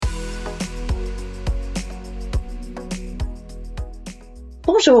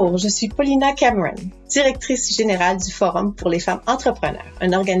Bonjour, je suis Paulina Cameron, directrice générale du Forum pour les femmes entrepreneurs,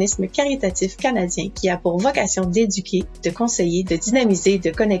 un organisme caritatif canadien qui a pour vocation d'éduquer, de conseiller, de dynamiser et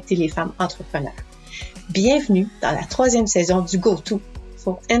de connecter les femmes entrepreneurs. Bienvenue dans la 3e saison du Go-To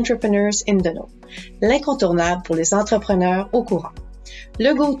for Entrepreneurs in the Know, l'incontournable pour les entrepreneurs au courant.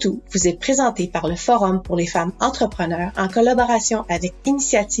 Le Go-To vous est présenté par le Forum pour les femmes entrepreneurs en collaboration avec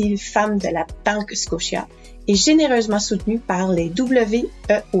Initiative Femmes de la Banque Scotia et généreusement soutenu par les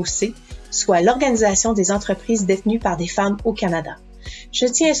WEOC, soit l'Organisation des entreprises détenues par des femmes au Canada. Je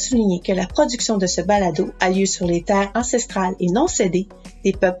tiens à souligner que la production de ce balado a lieu sur les terres ancestrales et non cédées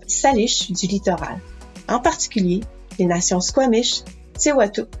des peuples salish du littoral, en particulier les nations Squamish,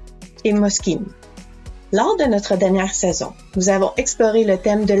 Tsleil-Waututh et Musqueam. Lors de notre dernière saison, nous avons exploré le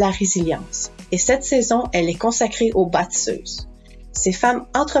thème de la résilience et cette saison, elle est consacrée aux bâtisseuses. Ces femmes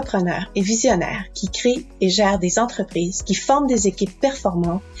entrepreneurs et visionnaires qui créent et gèrent des entreprises, qui forment des équipes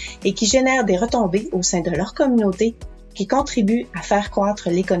performantes et qui génèrent des retombées au sein de leur communauté qui contribuent à faire croître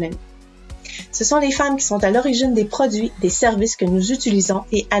l'économie. Ce sont les femmes qui sont à l'origine des produits, des services que nous utilisons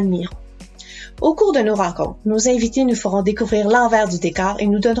et admirons. Au cours de nos rencontres, nos invités nous feront découvrir l'envers du décor et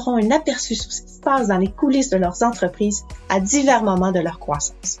nous donneront un aperçu sur ce qui se passe dans les coulisses de leurs entreprises à divers moments de leur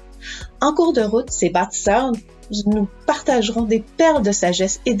croissance. En cours de route, ces bâtisseurs nous partagerons des perles de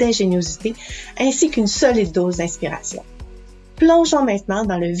sagesse et d'ingéniosité, ainsi qu'une solide dose d'inspiration. Plongeons maintenant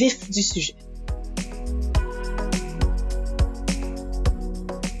dans le vif du sujet.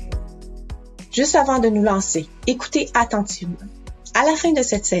 Juste avant de nous lancer, écoutez attentivement. À la fin de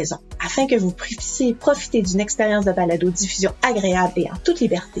cette saison, afin que vous puissiez profiter d'une expérience de balado-diffusion agréable et en toute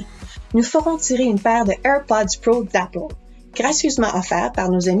liberté, nous ferons tirer une paire de AirPods Pro d'Apple, gracieusement offert par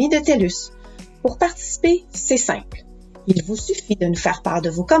nos amis de TELUS. Pour participer, c'est simple. Il vous suffit de nous faire part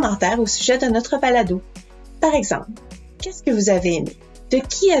de vos commentaires au sujet de notre balado. Par exemple, qu'est-ce que vous avez aimé? De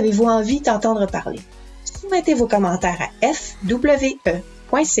qui avez-vous envie d'entendre parler? Soumettez vos commentaires à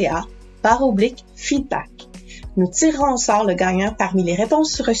fwe.ca/feedback. Nous tirerons au sort le gagnant parmi les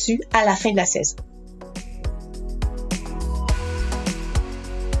réponses reçues à la fin de la saison.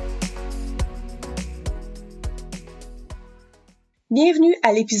 Bienvenue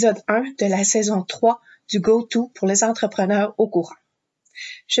à l'épisode 1 de la saison 3 du Go-To pour les entrepreneurs au courant.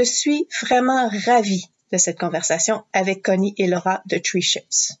 Je suis vraiment ravie de cette conversation avec Connie et Laura de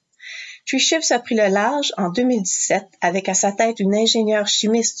ThreeShips. ThreeShips a pris le large en 2017 avec à sa tête une ingénieure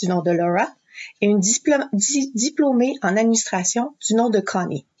chimiste du nom de Laura et une diplômée en administration du nom de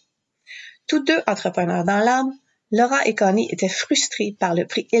Connie. Tous deux entrepreneurs dans l'âme, Laura et Connie étaient frustrées par le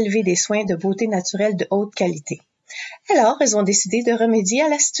prix élevé des soins de beauté naturelle de haute qualité. Alors, elles ont décidé de remédier à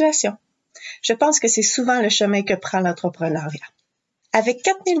la situation. Je pense que c'est souvent le chemin que prend l'entrepreneuriat. Avec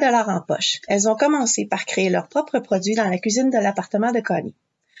 4 000 $ en poche, elles ont commencé par créer leurs propres produits dans la cuisine de l'appartement de Connie.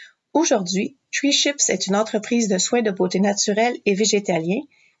 Aujourd'hui, ThreeShips est une entreprise de soins de beauté naturels et végétaliens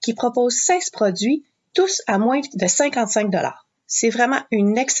qui propose 16 produits, tous à moins de 55 $. C'est vraiment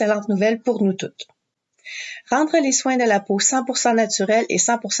une excellente nouvelle pour nous toutes. Rendre les soins de la peau 100% naturels et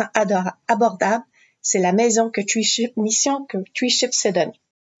 100% abordables, c'est la mission que ThreeShips s'est donnée.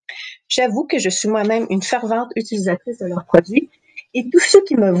 J'avoue que je suis moi-même une fervente utilisatrice de leurs produits et tous ceux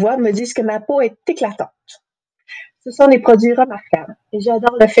qui me voient me disent que ma peau est éclatante. Ce sont des produits remarquables et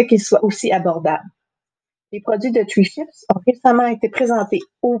j'adore le fait qu'ils soient aussi abordables. Les produits de ThreeShips ont récemment été présentés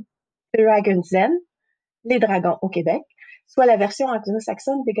au Dragon's Den, les dragons au Québec, soit la version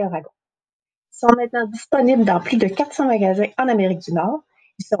anglo-saxonne des dragons. Ils sont maintenant disponibles dans plus de 400 magasins en Amérique du Nord.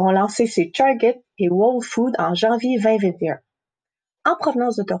 Ils seront lancés chez Target et Whole Foods en janvier 2021. En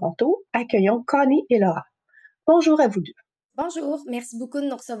provenance de Toronto, accueillons Connie et Laura. Bonjour à vous deux. Bonjour, merci beaucoup de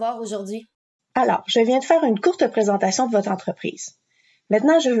nous recevoir aujourd'hui. Alors, je viens de faire une courte présentation de votre entreprise.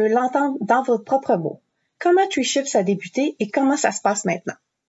 Maintenant, je veux l'entendre dans vos propres mots. Comment ThreeShips a débuté et comment ça se passe maintenant?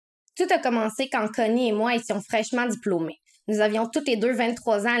 Tout a commencé quand Connie et moi étions fraîchement diplômés. Nous avions toutes les deux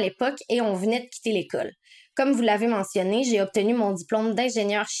 23 ans à l'époque et on venait de quitter l'école. Comme vous l'avez mentionné, j'ai obtenu mon diplôme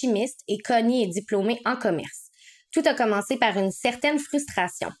d'ingénieur chimiste et Connie est diplômée en commerce. Tout a commencé par une certaine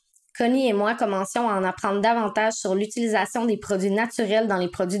frustration. Connie et moi commencions à en apprendre davantage sur l'utilisation des produits naturels dans les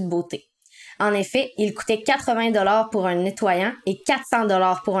produits de beauté. En effet, il coûtait 80 $ pour un nettoyant et 400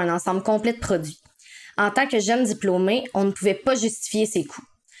 $ pour un ensemble complet de produits. En tant que jeune diplômé, on ne pouvait pas justifier ces coûts.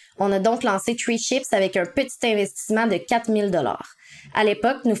 On a donc lancé ThreeShips avec un petit investissement de 4 000 $. À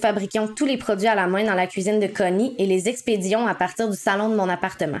l'époque, nous fabriquions tous les produits à la main dans la cuisine de Connie et les expédions à partir du salon de mon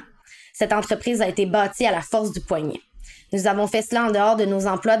appartement. Cette entreprise a été bâtie à la force du poignet. Nous avons fait cela en dehors de nos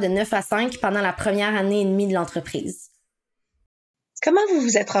emplois de 9 à 5 pendant la première année et demie de l'entreprise. Comment vous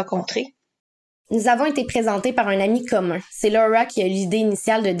vous êtes rencontrés? Nous avons été présentés par un ami commun. C'est Laura qui a eu l'idée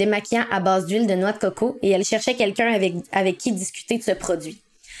initiale de démaquillant à base d'huile de noix de coco et elle cherchait quelqu'un avec qui discuter de ce produit.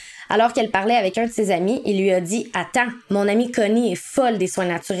 Alors qu'elle parlait avec un de ses amis, il lui a dit « Attends, mon amie Connie est folle des soins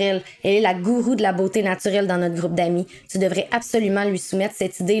naturels. Elle est la gourou de la beauté naturelle dans notre groupe d'amis. Tu devrais absolument lui soumettre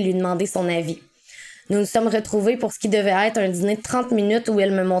cette idée et lui demander son avis. » Nous nous sommes retrouvés pour ce qui devait être un dîner de 30 minutes où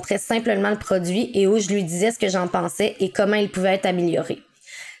elle me montrait simplement le produit et où je lui disais ce que j'en pensais et comment il pouvait être amélioré.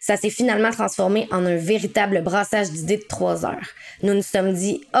 Ça s'est finalement transformé en un véritable brassage d'idées de 3 heures. Nous nous sommes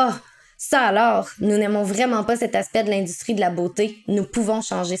dit « Ah! Ça alors, nous n'aimons vraiment pas cet aspect de l'industrie de la beauté. Nous pouvons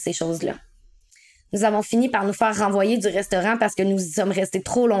changer ces choses-là. » Nous avons fini par nous faire renvoyer du restaurant parce que nous y sommes restés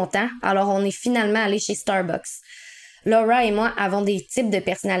trop longtemps, alors on est finalement allés chez Starbucks. Laura et moi avons des types de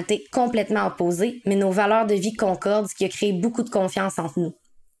personnalités complètement opposés, mais nos valeurs de vie concordent, ce qui a créé beaucoup de confiance entre nous.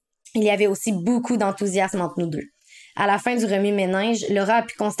 Il y avait aussi beaucoup d'enthousiasme entre nous deux. À la fin du remue-ménage, Laura a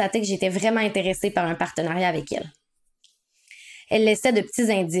pu constater que j'étais vraiment intéressée par un partenariat avec elle. Elle laissait de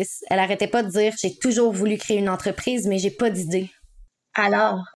petits indices. Elle arrêtait pas de dire « J'ai toujours voulu créer une entreprise, mais j'ai pas d'idée. »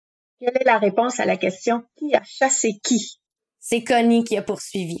 Alors, quelle est la réponse à la question « Qui a chassé qui? » C'est Connie qui a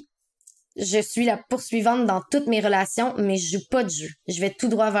poursuivi. Je suis la poursuivante dans toutes mes relations, mais je joue pas de jeu. Je vais tout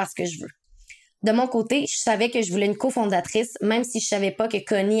droit vers ce que je veux. De mon côté, je savais que je voulais une cofondatrice, même si je savais pas que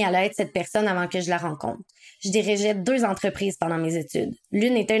Connie allait être cette personne avant que je la rencontre. Je dirigeais 2 entreprises pendant mes études.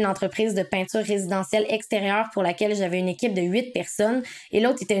 L'une était une entreprise de peinture résidentielle extérieure pour laquelle j'avais une équipe de 8 personnes et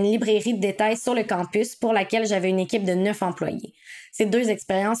l'autre était une librairie de détail sur le campus pour laquelle j'avais une équipe de 9 employés. Ces 2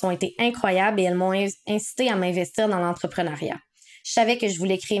 expériences ont été incroyables et elles m'ont incité à m'investir dans l'entrepreneuriat. Je savais que je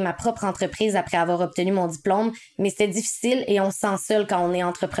voulais créer ma propre entreprise après avoir obtenu mon diplôme, mais c'était difficile et on se sent seul quand on est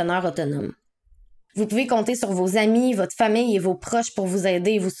entrepreneur autonome. Vous pouvez compter sur vos amis, votre famille et vos proches pour vous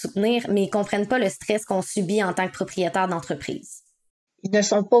aider et vous soutenir, mais ils comprennent pas le stress qu'on subit en tant que propriétaire d'entreprise. Ils ne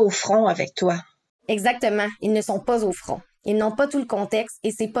sont pas au front avec toi. Exactement, ils ne sont pas au front. Ils n'ont pas tout le contexte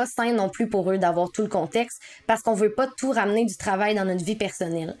et c'est pas sain non plus pour eux d'avoir tout le contexte parce qu'on veut pas tout ramener du travail dans notre vie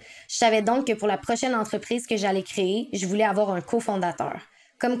personnelle. Je savais donc que pour la prochaine entreprise que j'allais créer, je voulais avoir un cofondateur.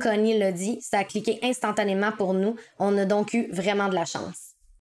 Comme Connie l'a dit, ça a cliqué instantanément pour nous. On a donc eu vraiment de la chance.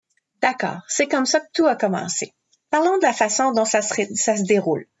 D'accord, c'est comme ça que tout a commencé. Parlons de la façon dont ça se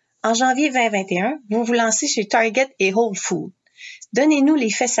déroule. En janvier 2021, vous vous lancez chez Target et Whole Foods. Donnez-nous les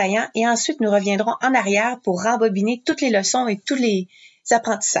faits saillants et ensuite nous reviendrons en arrière pour rembobiner toutes les leçons et tous les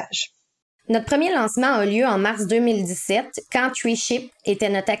apprentissages. Notre premier lancement a lieu en mars 2017 quand ThreeShips était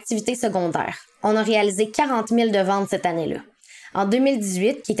notre activité secondaire. On a réalisé 40 000 de ventes cette année-là. En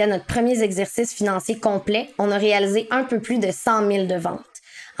 2018, qui était notre premier exercice financier complet, on a réalisé un peu plus de 100 000 de ventes.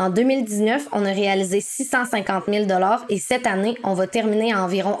 En 2019, on a réalisé 650 000 $ et cette année, on va terminer à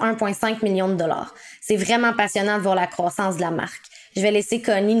environ 1,5 million de dollars. C'est vraiment passionnant de voir la croissance de la marque. Je vais laisser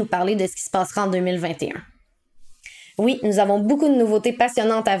Connie nous parler de ce qui se passera en 2021. Oui, nous avons beaucoup de nouveautés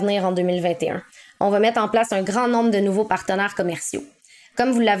passionnantes à venir en 2021. On va mettre en place un grand nombre de nouveaux partenaires commerciaux.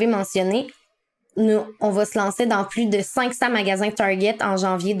 Comme vous l'avez mentionné, on va se lancer dans plus de 500 magasins Target en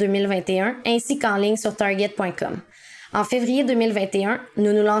janvier 2021 ainsi qu'en ligne sur target.com. En février 2021,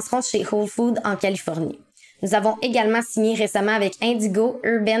 nous nous lancerons chez Whole Foods en Californie. Nous avons également signé récemment avec Indigo,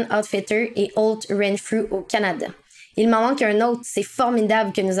 Urban Outfitters et Holt Renfrew au Canada. Il m'en manque un autre, c'est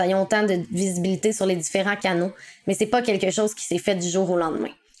formidable que nous ayons autant de visibilité sur les différents canaux, mais c'est pas quelque chose qui s'est fait du jour au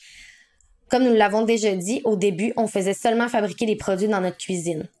lendemain. Comme nous l'avons déjà dit, au début, on faisait seulement fabriquer des produits dans notre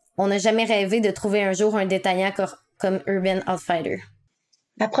cuisine. On n'a jamais rêvé de trouver un jour un détaillant comme Urban Outfitters.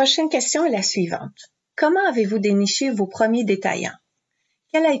 La prochaine question est la suivante. Comment avez-vous déniché vos premiers détaillants?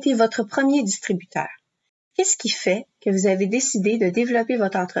 Quel a été votre premier distributeur? Qu'est-ce qui fait que vous avez décidé de développer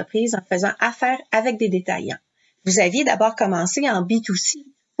votre entreprise en faisant affaire avec des détaillants? Vous aviez d'abord commencé en B2C.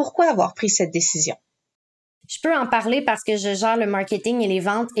 Pourquoi avoir pris cette décision? Je peux en parler parce que je gère le marketing et les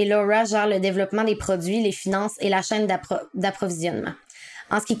ventes et Laura gère le développement des produits, les finances et la chaîne d'approvisionnement.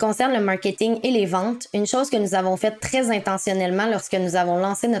 En ce qui concerne le marketing et les ventes, une chose que nous avons faite très intentionnellement lorsque nous avons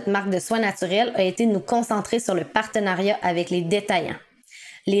lancé notre marque de soins naturels a été de nous concentrer sur le partenariat avec les détaillants.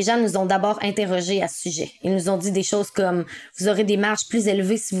 Les gens nous ont d'abord interrogés à ce sujet. Ils nous ont dit des choses comme « Vous aurez des marges plus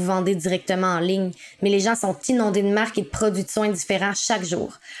élevées si vous vendez directement en ligne », mais les gens sont inondés de marques et de produits de soins différents chaque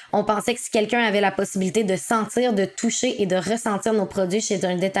jour. On pensait que si quelqu'un avait la possibilité de sentir, de toucher et de ressentir nos produits chez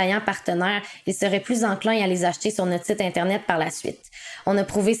un détaillant partenaire, il serait plus enclin à les acheter sur notre site Internet par la suite. On a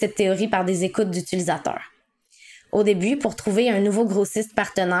prouvé cette théorie par des écoutes d'utilisateurs. Au début, pour trouver un nouveau grossiste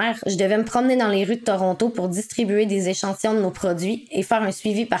partenaire, je devais me promener dans les rues de Toronto pour distribuer des échantillons de nos produits et faire un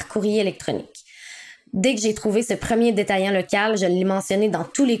suivi par courrier électronique. Dès que j'ai trouvé ce premier détaillant local, je l'ai mentionné dans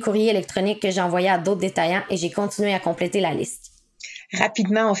tous les courriers électroniques que j'ai envoyés à d'autres détaillants et j'ai continué à compléter la liste.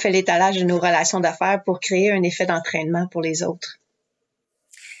 Rapidement, on fait l'étalage de nos relations d'affaires pour créer un effet d'entraînement pour les autres.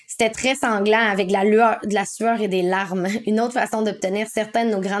 C'était très sanglant avec de la sueur et des larmes. Une autre façon d'obtenir certains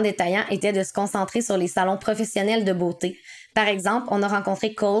de nos grands détaillants était de se concentrer sur les salons professionnels de beauté. Par exemple, on a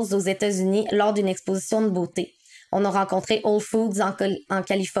rencontré qu'elles aux États-Unis lors d'une exposition de beauté. On a rencontré Whole Foods en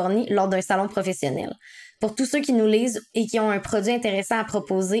Californie lors d'un salon professionnel. Pour tous ceux qui nous lisent et qui ont un produit intéressant à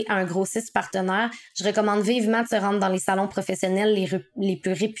proposer à un grossiste partenaire, je recommande vivement de se rendre dans les salons professionnels les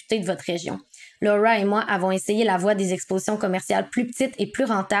plus réputés de votre région. Laura et moi avons essayé la voie des expositions commerciales plus petites et plus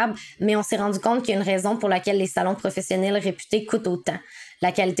rentables, mais on s'est rendu compte qu'il y a une raison pour laquelle les salons professionnels réputés coûtent autant.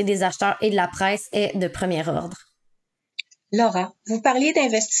 La qualité des acheteurs et de la presse est de premier ordre. Laura, vous parliez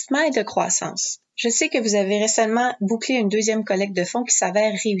d'investissement et de croissance. Je sais que vous avez récemment bouclé une deuxième collecte de fonds qui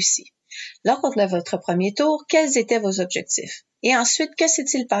s'avère réussie. Lors de votre premier tour, quels étaient vos objectifs? Et ensuite, que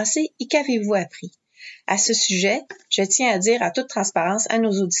s'est-il passé et qu'avez-vous appris? À ce sujet, je tiens à dire à toute transparence à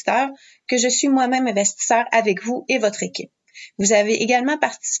nos auditeurs que je suis moi-même investisseur avec vous et votre équipe. Vous avez également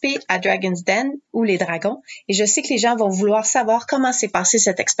participé à Dragon's Den ou les dragons et je sais que les gens vont vouloir savoir comment s'est passée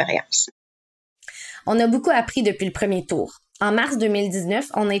cette expérience. On a beaucoup appris depuis le premier tour. En mars 2019,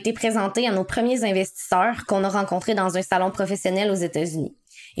 on a été présenté à nos premiers investisseurs qu'on a rencontrés dans un salon professionnel aux États-Unis.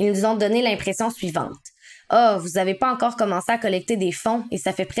 Ils nous ont donné l'impression suivante. « Ah, vous n'avez pas encore commencé à collecter des fonds et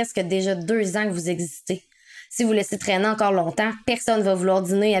ça fait presque déjà 2 ans que vous existez. Si vous laissez traîner encore longtemps, personne ne va vouloir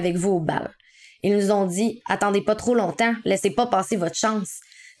dîner avec vous au bal. » Ils nous ont dit « Attendez pas trop longtemps, laissez pas passer votre chance. »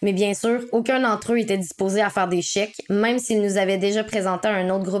 Mais bien sûr, aucun d'entre eux était disposé à faire des chèques, même s'ils nous avaient déjà présenté à un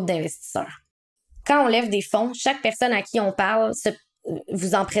autre groupe d'investisseurs. Quand on lève des fonds, chaque personne à qui on parle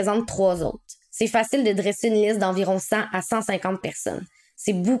vous en présente 3 autres. C'est facile de dresser une liste d'environ 100 à 150 personnes.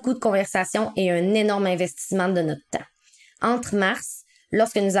 C'est beaucoup de conversations et un énorme investissement de notre temps. Entre mars,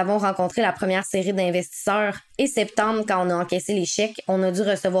 lorsque nous avons rencontré la première série d'investisseurs, et septembre, quand on a encaissé les chèques, on a dû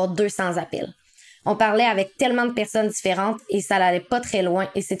recevoir 200 appels. On parlait avec tellement de personnes différentes et ça n'allait pas très loin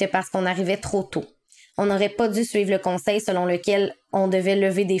et c'était parce qu'on arrivait trop tôt. On n'aurait pas dû suivre le conseil selon lequel on devait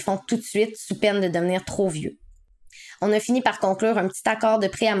lever des fonds tout de suite sous peine de devenir trop vieux. On a fini par conclure un petit accord de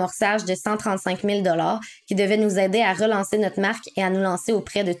préamorçage de 135 000 $ qui devait nous aider à relancer notre marque et à nous lancer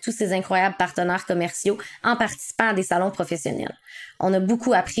auprès de tous ces incroyables partenaires commerciaux en participant à des salons professionnels. On a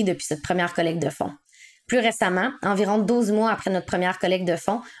beaucoup appris depuis cette première collecte de fonds. Plus récemment, environ 12 mois après notre première collecte de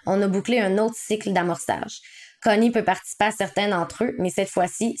fonds, on a bouclé un autre cycle d'amorçage. Connie peut participer à certains d'entre eux, mais cette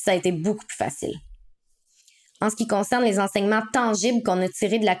fois-ci, ça a été beaucoup plus facile. En ce qui concerne les enseignements tangibles qu'on a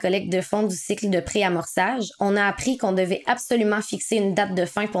tirés de la collecte de fonds du cycle de préamorçage, on a appris qu'on devait absolument fixer une date de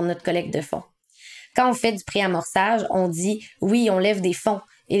fin pour notre collecte de fonds. Quand on fait du préamorçage, on dit « oui, on lève des fonds »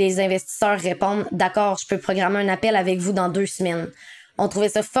 et les investisseurs répondent « d'accord, je peux programmer un appel avec vous dans 2 semaines ». On trouvait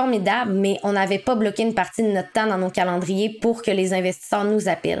ça formidable, mais on n'avait pas bloqué une partie de notre temps dans nos calendriers pour que les investisseurs nous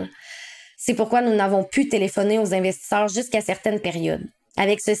appellent. C'est pourquoi nous n'avons pu téléphoner aux investisseurs jusqu'à certaines périodes.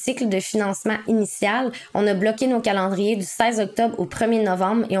 Avec ce cycle de financement initial, on a bloqué nos calendriers du 16 octobre au 1er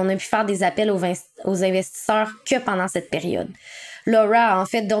novembre et on a pu faire des appels aux investisseurs que pendant cette période. Laura a en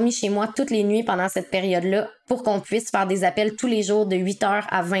fait dormi chez moi toutes les nuits pendant cette période-là pour qu'on puisse faire des appels tous les jours de 8h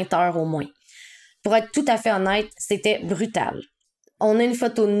à 20h au moins. Pour être tout à fait honnête, c'était brutal. On a une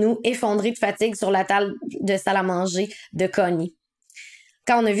photo de nous effondrés de fatigue sur la table de salle à manger de Connie.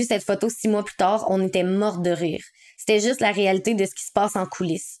 Quand on a vu cette photo 6 mois plus tard, on était morts de rire. C'était juste la réalité de ce qui se passe en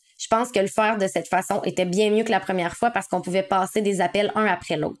coulisses. Je pense que le faire de cette façon était bien mieux que la première fois parce qu'on pouvait passer des appels un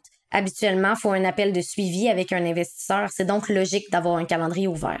après l'autre. Habituellement, il faut un appel de suivi avec un investisseur, c'est donc logique d'avoir un calendrier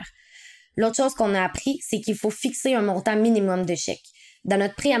ouvert. L'autre chose qu'on a appris, c'est qu'il faut fixer un montant minimum de chèques. Dans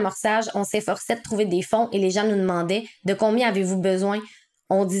notre préamorçage, on s'efforçait de trouver des fonds et les gens nous demandaient « de combien avez-vous besoin ?»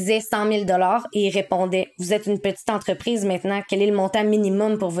 On disait 100 000 $ et ils répondaient « vous êtes une petite entreprise maintenant, quel est le montant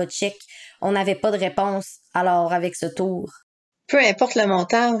minimum pour votre chèque ?» On n'avait pas de réponse, alors avec ce tour. Peu importe le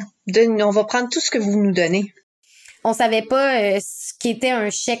montant, on va prendre tout ce que vous nous donnez. On savait pas ce qu'était un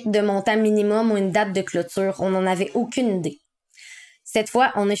chèque de montant minimum ou une date de clôture. On n'en avait aucune idée. Cette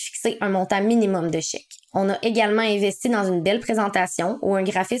fois, on a fixé un montant minimum de chèques. On a également investi dans une belle présentation où un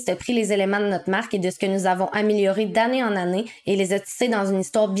graphiste a pris les éléments de notre marque et de ce que nous avons amélioré d'année en année et les a tissés dans une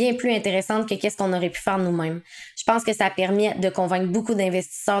histoire bien plus intéressante que qu'est-ce qu'on aurait pu faire nous-mêmes. Je pense que ça a permis de convaincre beaucoup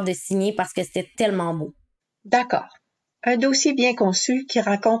d'investisseurs de signer parce que c'était tellement beau. D'accord. Un dossier bien conçu qui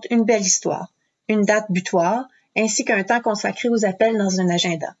raconte une belle histoire, une date butoir, ainsi qu'un temps consacré aux appels dans un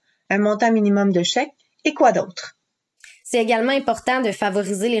agenda, un montant minimum de chèques et quoi d'autre? C'est également important de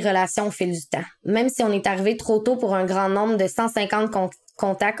favoriser les relations au fil du temps. Même si on est arrivé trop tôt pour un grand nombre de 150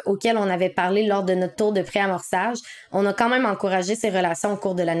 contacts auxquels on avait parlé lors de notre tour de préamorçage, on a quand même encouragé ces relations au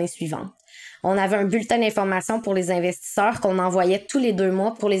cours de l'année suivante. On avait un bulletin d'information pour les investisseurs qu'on envoyait tous les 2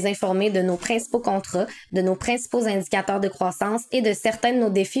 mois pour les informer de nos principaux contrats, de nos principaux indicateurs de croissance et de certains de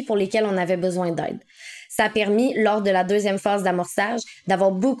nos défis pour lesquels on avait besoin d'aide. Ça a permis, lors de la 2e phase d'amorçage,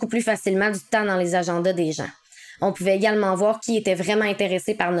 d'avoir beaucoup plus facilement du temps dans les agendas des gens. On pouvait également voir qui était vraiment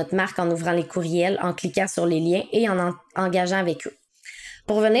intéressé par notre marque en ouvrant les courriels, en cliquant sur les liens et en engageant avec eux.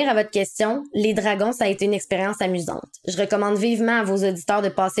 Pour revenir à votre question, les dragons, ça a été une expérience amusante. Je recommande vivement à vos auditeurs de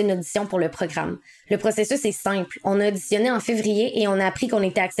passer une audition pour le programme. Le processus est simple. On a auditionné en février et on a appris qu'on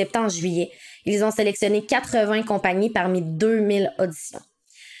était accepté en juillet. Ils ont sélectionné 80 compagnies parmi 2000 auditions.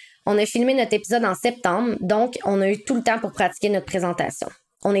 On a filmé notre épisode en septembre, donc on a eu tout le temps pour pratiquer notre présentation.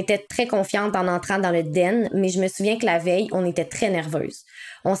 On était très confiante en entrant dans le den, mais je me souviens que la veille, on était très nerveuse.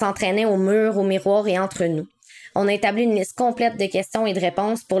 On s'entraînait au mur, au miroir et entre nous. On a établi une liste complète de questions et de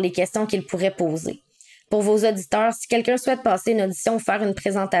réponses pour les questions qu'ils pourraient poser. Pour vos auditeurs, si quelqu'un souhaite passer une audition ou faire une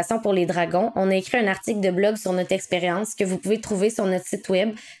présentation pour les dragons, on a écrit un article de blog sur notre expérience que vous pouvez trouver sur notre site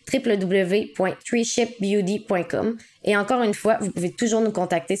web www.threeshipsbeauty.com. Et encore une fois, vous pouvez toujours nous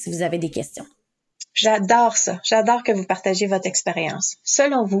contacter si vous avez des questions. J'adore ça. J'adore que vous partagez votre expérience.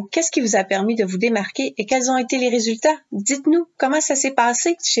 Selon vous, qu'est-ce qui vous a permis de vous démarquer et quels ont été les résultats? Dites-nous, comment ça s'est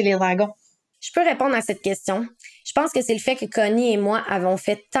passé chez les dragons? Je peux répondre à cette question. Je pense que c'est le fait que Connie et moi avons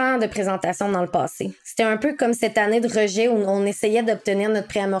fait tant de présentations dans le passé. C'était un peu comme cette année de rejet où on essayait d'obtenir notre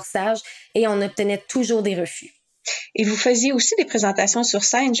préamorçage et on obtenait toujours des refus. Et vous faisiez aussi des présentations sur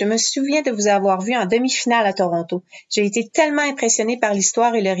scène. Je me souviens de vous avoir vu en demi-finale à Toronto. J'ai été tellement impressionnée par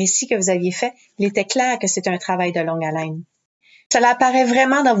l'histoire et le récit que vous aviez fait. Il était clair que c'était un travail de longue haleine. Cela apparaît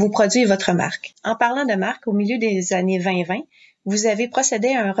vraiment dans vos produits et votre marque. En parlant de marque, au milieu des années 2020, vous avez procédé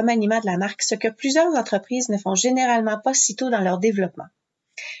à un remaniement de la marque, ce que plusieurs entreprises ne font généralement pas si tôt dans leur développement.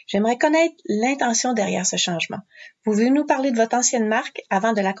 J'aimerais connaître l'intention derrière ce changement. Pouvez-vous nous parler de votre ancienne marque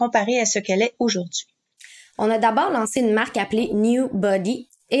avant de la comparer à ce qu'elle est aujourd'hui? On a d'abord lancé une marque appelée New Body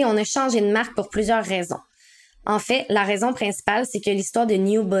et on a changé de marque pour plusieurs raisons. En fait, la raison principale, c'est que l'histoire de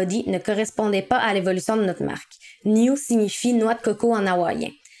New Body ne correspondait pas à l'évolution de notre marque. New signifie noix de coco en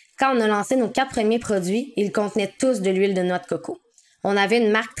hawaïen. Quand on a lancé nos 4 premiers produits, ils contenaient tous de l'huile de noix de coco. On avait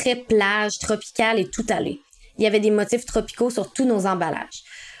une marque très plage, tropicale et tout allé. Il y avait des motifs tropicaux sur tous nos emballages.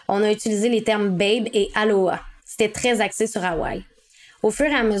 On a utilisé les termes babe et aloha. C'était très axé sur Hawaï. Au fur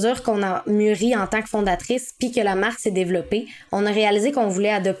et à mesure qu'on a mûri en tant que fondatrice puis que la marque s'est développée, on a réalisé qu'on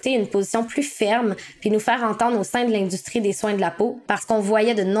voulait adopter une position plus ferme puis nous faire entendre au sein de l'industrie des soins de la peau parce qu'on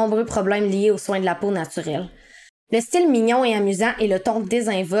voyait de nombreux problèmes liés aux soins de la peau naturels. Le style mignon et amusant et le ton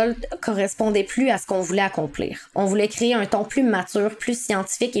désinvolte correspondaient plus à ce qu'on voulait accomplir. On voulait créer un ton plus mature, plus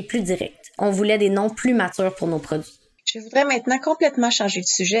scientifique et plus direct. On voulait des noms plus matures pour nos produits. Je voudrais maintenant complètement changer de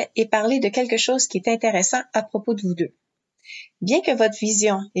sujet et parler de quelque chose qui est intéressant à propos de vous deux. Bien que votre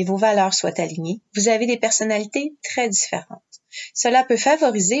vision et vos valeurs soient alignées, vous avez des personnalités très différentes. Cela peut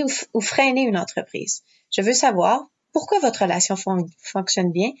favoriser ou freiner une entreprise. Je veux savoir pourquoi votre relation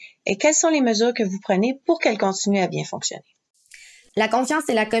fonctionne bien et quelles sont les mesures que vous prenez pour qu'elle continue à bien fonctionner. La confiance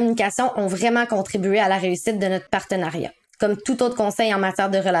et la communication ont vraiment contribué à la réussite de notre partenariat, comme tout autre conseil en matière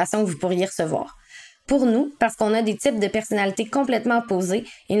de relations que vous pourriez recevoir. Pour nous, parce qu'on a des types de personnalités complètement opposés,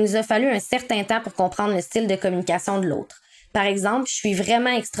 il nous a fallu un certain temps pour comprendre le style de communication de l'autre. Par exemple, je suis vraiment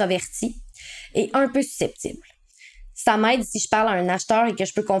extravertie et un peu susceptible. Ça m'aide si je parle à un acheteur et que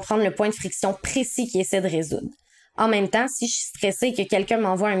je peux comprendre le point de friction précis qu'il essaie de résoudre. En même temps, si je suis stressée et que quelqu'un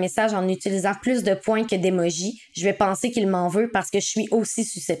m'envoie un message en utilisant plus de points que d'émojis, je vais penser qu'il m'en veut parce que je suis aussi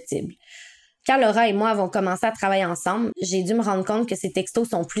susceptible. Quand Laura et moi avons commencé à travailler ensemble, j'ai dû me rendre compte que ces textos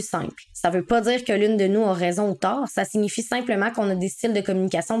sont plus simples. Ça veut pas dire que l'une de nous a raison ou tort, ça signifie simplement qu'on a des styles de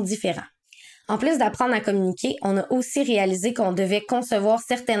communication différents. En plus d'apprendre à communiquer, on a aussi réalisé qu'on devait concevoir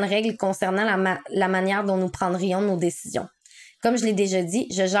certaines règles concernant la manière dont nous prendrions nos décisions. Comme je l'ai déjà dit,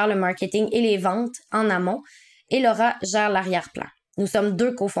 je gère le marketing et les ventes en amont et Laura gère l'arrière-plan. Nous sommes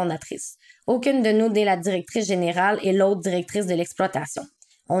 2 cofondatrices. Aucune de nous n'est la directrice générale et l'autre directrice de l'exploitation.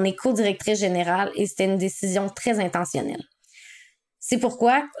 On est co-directrice générale et c'était une décision très intentionnelle. C'est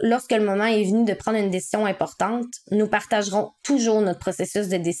pourquoi, lorsque le moment est venu de prendre une décision importante, nous partagerons toujours notre processus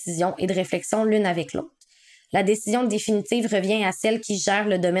de décision et de réflexion l'une avec l'autre. La décision définitive revient à celle qui gère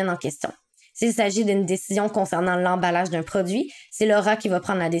le domaine en question. S'il s'agit d'une décision concernant l'emballage d'un produit, c'est Laura qui va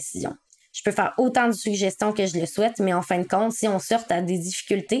prendre la décision. Je peux faire autant de suggestions que je le souhaite, mais en fin de compte, si on se heurte à des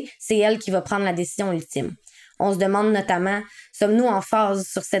difficultés, c'est elle qui va prendre la décision ultime. On se demande notamment, sommes-nous en phase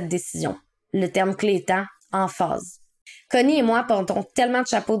sur cette décision? Le terme clé étant « en phase ». Connie et moi portons tellement de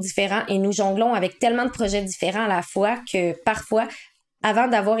chapeaux différents et nous jonglons avec tellement de projets différents à la fois que parfois, Avant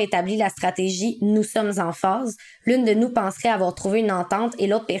d'avoir établi la stratégie « Nous sommes en phase », l'une de nous penserait avoir trouvé une entente et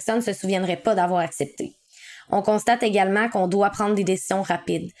l'autre personne ne se souviendrait pas d'avoir accepté. On constate également qu'on doit prendre des décisions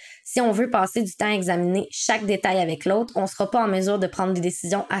rapides. Si on veut passer du temps à examiner chaque détail avec l'autre, on ne sera pas en mesure de prendre des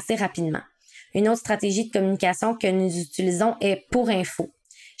décisions assez rapidement. Une autre stratégie de communication que nous utilisons est « pour info ».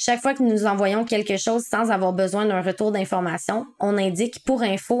 Chaque fois que nous envoyons quelque chose sans avoir besoin d'un retour d'information, on indique « pour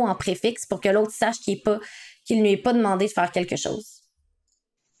info » en préfixe pour que l'autre sache qu'il ne lui est pas demandé de faire quelque chose.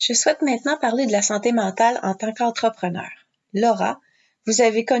 Je souhaite maintenant parler de la santé mentale en tant qu'entrepreneur. Laura, vous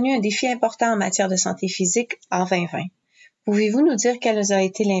avez connu un défi important en matière de santé physique en 2020. Pouvez-vous nous dire quel a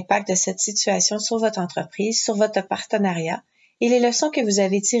été l'impact de cette situation sur votre entreprise, sur votre partenariat et les leçons que vous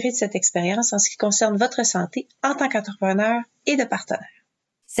avez tirées de cette expérience en ce qui concerne votre santé en tant qu'entrepreneur et de partenaire?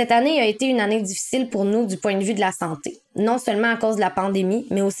 Cette année a été une année difficile pour nous du point de vue de la santé. Non seulement à cause de la pandémie,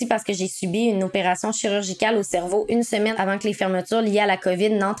 mais aussi parce que j'ai subi une opération chirurgicale au cerveau une semaine avant que les fermetures liées à la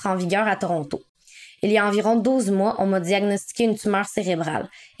COVID n'entrent en vigueur à Toronto. Il y a environ 12 mois, on m'a diagnostiqué une tumeur cérébrale.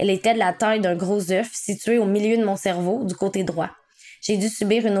 Elle était de la taille d'un gros œuf situé au milieu de mon cerveau, du côté droit. J'ai dû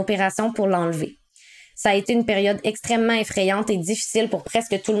subir une opération pour l'enlever. Ça a été une période extrêmement effrayante et difficile pour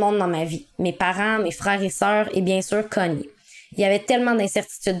presque tout le monde dans ma vie. Mes parents, mes frères et sœurs et bien sûr Connie. Il y avait tellement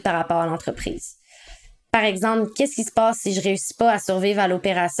d'incertitudes par rapport à l'entreprise. Par exemple, qu'est-ce qui se passe si je réussis pas à survivre à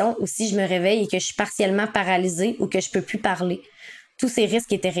l'opération ou si je me réveille et que je suis partiellement paralysée ou que je peux plus parler? Tous ces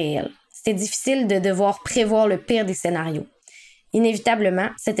risques étaient réels. C'était difficile de devoir prévoir le pire des scénarios. Inévitablement,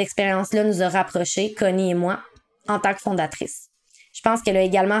 cette expérience-là nous a rapprochés, Connie et moi, en tant que fondatrices. Je pense qu'elle a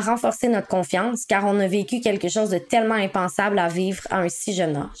également renforcé notre confiance car on a vécu quelque chose de tellement impensable à vivre à un si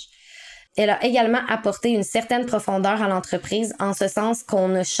jeune âge. Elle a également apporté une certaine profondeur à l'entreprise en ce sens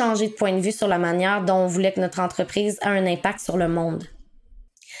qu'on a changé de point de vue sur la manière dont on voulait que notre entreprise ait un impact sur le monde.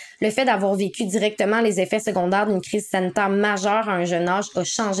 Le fait d'avoir vécu directement les effets secondaires d'une crise sanitaire majeure à un jeune âge a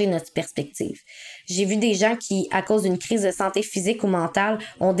changé notre perspective. J'ai vu des gens qui, à cause d'une crise de santé physique ou mentale,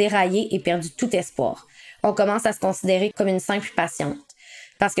 ont déraillé et perdu tout espoir. On commence à se considérer comme une simple patiente.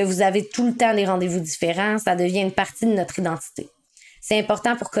 Parce que vous avez tout le temps des rendez-vous différents, ça devient une partie de notre identité. C'est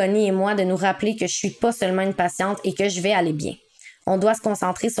important pour Connie et moi de nous rappeler que je suis pas seulement une patiente et que je vais aller bien. On doit se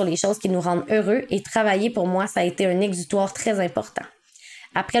concentrer sur les choses qui nous rendent heureux et travailler pour moi, ça a été un exutoire très important.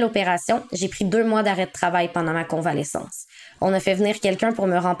 Après l'opération, j'ai pris 2 mois d'arrêt de travail pendant ma convalescence. On a fait venir quelqu'un pour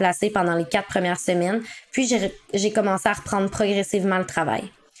me remplacer pendant les 4 premières semaines, puis j'ai commencé à reprendre progressivement le travail.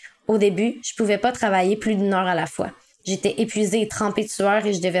 Au début, je pouvais pas travailler plus d'1 heure à la fois. J'étais épuisée et trempée de sueur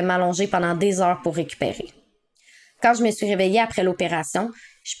et je devais m'allonger pendant des heures pour récupérer. Quand je me suis réveillée après l'opération,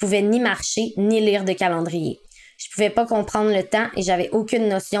 je pouvais ni marcher ni lire de calendrier. Je pouvais pas comprendre le temps et j'avais aucune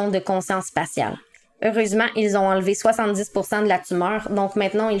notion de conscience spatiale. Heureusement, ils ont enlevé 70% de la tumeur, donc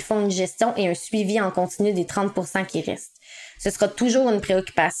maintenant ils font une gestion et un suivi en continu des 30% qui restent. Ce sera toujours une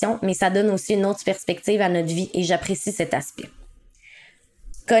préoccupation, mais ça donne aussi une autre perspective à notre vie et j'apprécie cet aspect.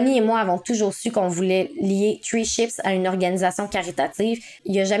 Connie et moi avons toujours su qu'on voulait lier ThreeShips à une organisation caritative.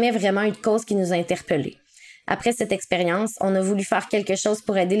 Il n'y a jamais vraiment eu de cause qui nous a interpellés. Après cette expérience, on a voulu faire quelque chose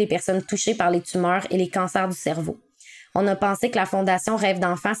pour aider les personnes touchées par les tumeurs et les cancers du cerveau. On a pensé que la Fondation Rêve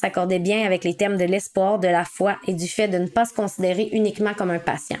d'enfant s'accordait bien avec les thèmes de l'espoir, de la foi et du fait de ne pas se considérer uniquement comme un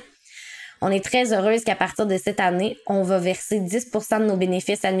patient. On est très heureuse qu'à partir de cette année, on va verser 10% de nos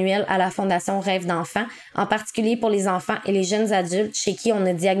bénéfices annuels à la Fondation Rêve d'enfant, en particulier pour les enfants et les jeunes adultes chez qui on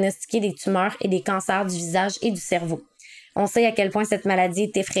a diagnostiqué des tumeurs et des cancers du visage et du cerveau. On sait à quel point cette maladie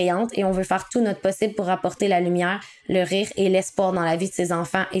est effrayante et on veut faire tout notre possible pour apporter la lumière, le rire et l'espoir dans la vie de ces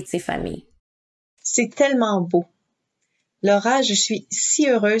enfants et de ces familles. C'est tellement beau. Laura, je suis si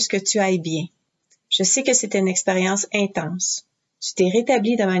heureuse que tu ailles bien. Je sais que c'était une expérience intense. Tu t'es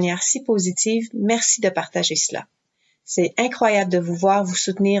rétablie de manière si positive. Merci de partager cela. C'est incroyable de vous voir vous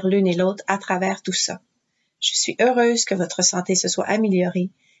soutenir l'une et l'autre à travers tout ça. Je suis heureuse que votre santé se soit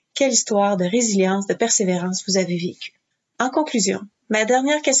améliorée. Quelle histoire de résilience, de persévérance vous avez vécue. En conclusion, ma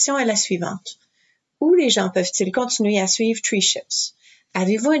dernière question est la suivante. Où les gens peuvent-ils continuer à suivre ThreeShips?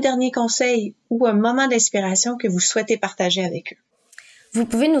 Avez-vous un dernier conseil ou un moment d'inspiration que vous souhaitez partager avec eux? Vous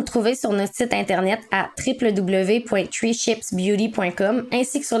pouvez nous trouver sur notre site internet à www.threeshipsbeauty.com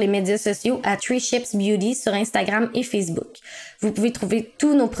ainsi que sur les médias sociaux à ThreeShipsBeauty sur Instagram et Facebook. Vous pouvez trouver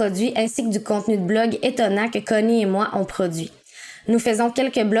tous nos produits ainsi que du contenu de blog étonnant que Connie et moi ont produit. Nous faisons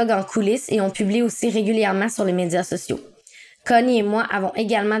quelques blogs en coulisses et on publie aussi régulièrement sur les médias sociaux. Connie et moi avons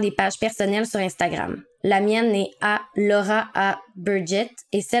également des pages personnelles sur Instagram. La mienne est à Laura Burget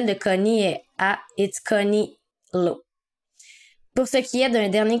et celle de Connie est à It's Connie Lo. Pour ce qui est d'un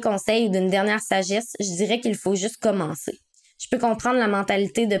dernier conseil ou d'une dernière sagesse, je dirais qu'il faut juste commencer. Je peux comprendre la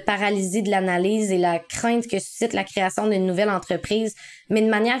mentalité de paralysie de l'analyse et la crainte que suscite la création d'une nouvelle entreprise, mais de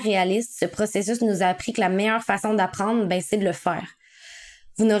manière réaliste, ce processus nous a appris que la meilleure façon d'apprendre, c'est de le faire.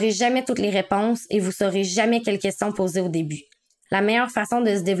 Vous n'aurez jamais toutes les réponses et vous saurez jamais quelles questions poser au début. La meilleure façon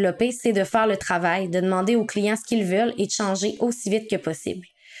de se développer, c'est de faire le travail, de demander aux clients ce qu'ils veulent et de changer aussi vite que possible.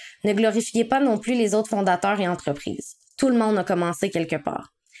 Ne glorifiez pas non plus les autres fondateurs et entreprises. Tout le monde a commencé quelque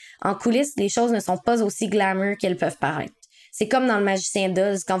part. En coulisses, les choses ne sont pas aussi glamour qu'elles peuvent paraître. C'est comme dans le Magicien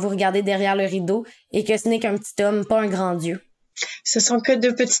d'Oz, quand vous regardez derrière le rideau et que ce n'est qu'un petit homme, pas un grand dieu. Ce sont que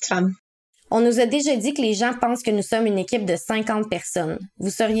 2 petites femmes. On nous a déjà dit que les gens pensent que nous sommes une équipe de 50 personnes. Vous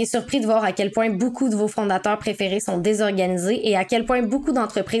seriez surpris de voir à quel point beaucoup de vos fondateurs préférés sont désorganisés et à quel point beaucoup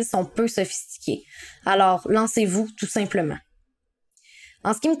d'entreprises sont peu sophistiquées. Alors, lancez-vous tout simplement.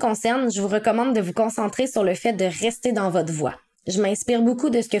 En ce qui me concerne, je vous recommande de vous concentrer sur le fait de rester dans votre voie. Je m'inspire beaucoup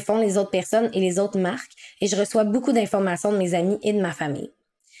de ce que font les autres personnes et les autres marques et je reçois beaucoup d'informations de mes amis et de ma famille.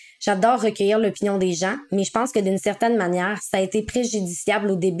 J'adore recueillir l'opinion des gens, mais je pense que d'une certaine manière, ça a été préjudiciable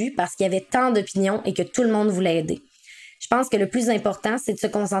au début parce qu'il y avait tant d'opinions et que tout le monde voulait aider. Je pense que le plus important, c'est de se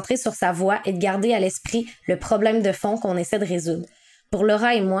concentrer sur sa voix et de garder à l'esprit le problème de fond qu'on essaie de résoudre. Pour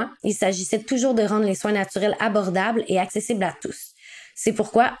Laura et moi, il s'agissait toujours de rendre les soins naturels abordables et accessibles à tous. C'est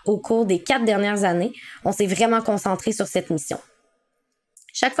pourquoi, au cours des 4 dernières années, on s'est vraiment concentré sur cette mission.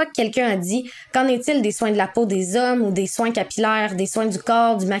 Chaque fois que quelqu'un a dit « Qu'en est-il des soins de la peau des hommes ou des soins capillaires, des soins du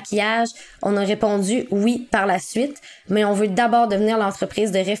corps, du maquillage? » On a répondu « Oui » par la suite, mais on veut d'abord devenir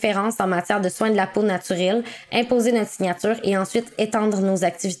l'entreprise de référence en matière de soins de la peau naturels, imposer notre signature et ensuite étendre nos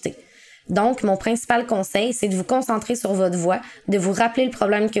activités. Donc, mon principal conseil, c'est de vous concentrer sur votre voix, de vous rappeler le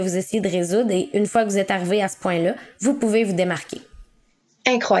problème que vous essayez de résoudre et une fois que vous êtes arrivé à ce point-là, vous pouvez vous démarquer.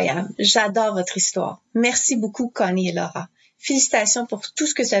 Incroyable. J'adore votre histoire. Merci beaucoup, Connie et Laura. Félicitations pour tout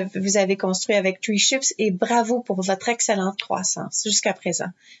ce que vous avez construit avec ThreeShips et bravo pour votre excellente croissance jusqu'à présent.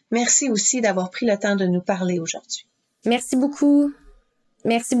 Merci aussi d'avoir pris le temps de nous parler aujourd'hui. Merci beaucoup.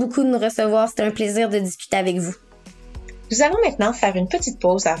 Merci beaucoup de nous recevoir. C'était un plaisir de discuter avec vous. Nous allons maintenant faire une petite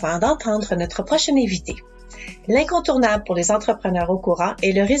pause avant d'entendre notre prochain invité. L'incontournable pour les entrepreneurs au courant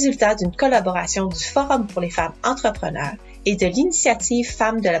est le résultat d'une collaboration du Forum pour les femmes entrepreneurs et de l'initiative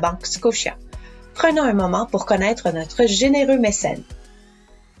Femmes de la Banque Scotia. Prenons un moment pour connaître notre généreux mécène.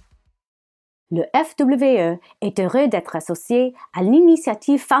 Le FWE est heureux d'être associé à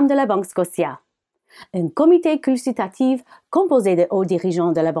l'initiative Femmes de la Banque Scotia. Un comité consultatif composé de hauts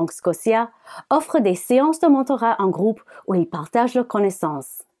dirigeants de la Banque Scotia offre des séances de mentorat en groupe où ils partagent leurs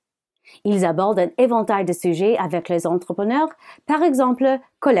connaissances. Ils abordent un éventail de sujets avec les entrepreneurs, par exemple,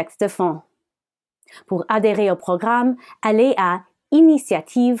 collecte de fonds. Pour adhérer au programme, allez à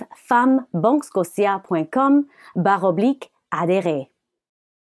initiativefemmesbanquescotia.com/adhérer.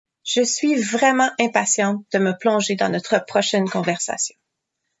 Je suis vraiment impatiente de me plonger dans notre prochaine conversation.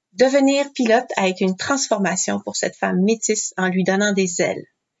 Devenir pilote a été une transformation pour cette femme métisse en lui donnant des ailes.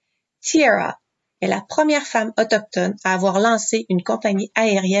 Teara est la première femme autochtone à avoir lancé une compagnie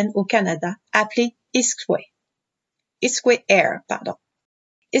aérienne au Canada appelée Iskwe Air.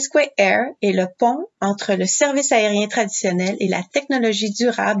 Iskwe Air est le pont entre le service aérien traditionnel et la technologie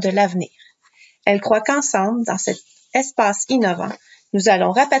durable de l'avenir. Elle croit qu'ensemble, dans cet espace innovant, nous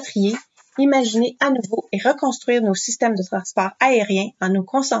allons rapatrier, imaginer à nouveau et reconstruire nos systèmes de transport aérien en nous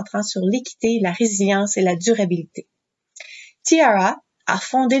concentrant sur l'équité, la résilience et la durabilité. Teara a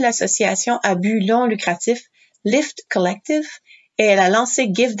fondé l'association à but non lucratif Lift Collective et elle a lancé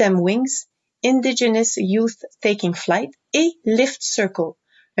Give Them Wings, Indigenous Youth Taking Flight et Lift Circle,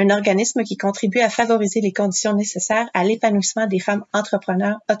 un organisme qui contribue à favoriser les conditions nécessaires à l'épanouissement des femmes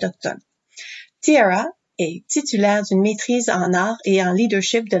entrepreneurs autochtones. Teara est titulaire d'une maîtrise en art et en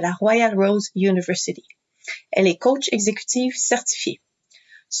leadership de la Royal Rose University. Elle est coach exécutive certifiée.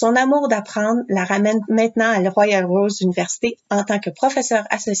 Son amour d'apprendre la ramène maintenant à la Royal Rose University en tant que professeure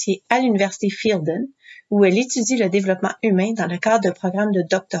associée à l'Université Fielden, où elle étudie le développement humain dans le cadre de programmes de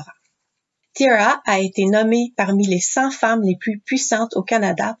doctorat. Teara a été nommée parmi les 100 femmes les plus puissantes au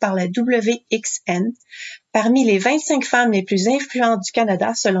Canada par la WXN, parmi les 25 femmes les plus influentes du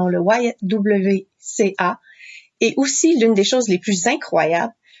Canada selon le YWCA, et aussi l'une des choses les plus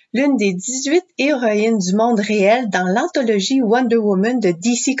incroyables, l'une des 18 héroïnes du monde réel dans l'anthologie Wonder Woman de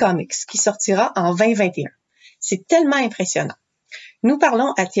DC Comics, qui sortira en 2021. C'est tellement impressionnant. Nous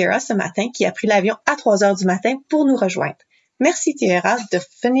parlons à Teara ce matin, qui a pris l'avion à 3 heures du matin pour nous rejoindre. Merci Teara de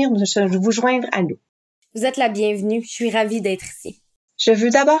venir vous joindre à nous. Vous êtes la bienvenue, je suis ravie d'être ici. Je veux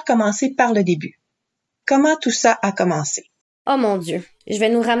d'abord commencer par le début. Comment tout ça a commencé? Oh mon Dieu, je vais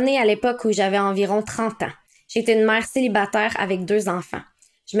nous ramener à l'époque où j'avais environ 30 ans. J'étais une mère célibataire avec 2 enfants.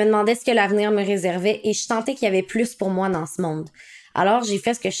 Je me demandais ce que l'avenir me réservait et je sentais qu'il y avait plus pour moi dans ce monde. Alors, j'ai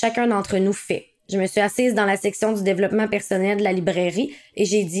fait ce que chacun d'entre nous fait. Je me suis assise dans la section du développement personnel de la librairie et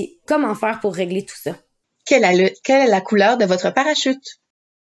j'ai dit « Comment faire pour régler tout ça? » Quelle est la couleur de votre parachute?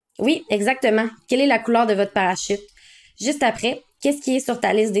 Oui, exactement. Quelle est la couleur de votre parachute? Juste après, qu'est-ce qui est sur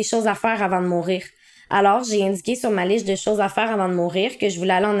ta liste des choses à faire avant de mourir? Alors, j'ai indiqué sur ma liste de choses à faire avant de mourir que je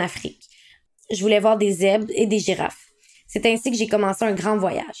voulais aller en Afrique. Je voulais voir des zèbres et des girafes. C'est ainsi que j'ai commencé un grand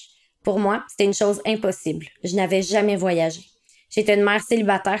voyage. Pour moi, c'était une chose impossible. Je n'avais jamais voyagé. J'étais une mère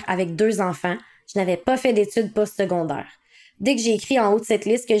célibataire avec 2 enfants. Je n'avais pas fait d'études postsecondaires. Dès que j'ai écrit en haut de cette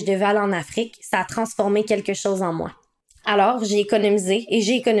liste que je devais aller en Afrique, ça a transformé quelque chose en moi. Alors, j'ai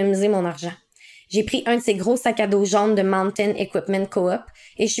économisé mon argent. J'ai pris un de ces gros sacs à dos jaunes de Mountain Equipment Co-op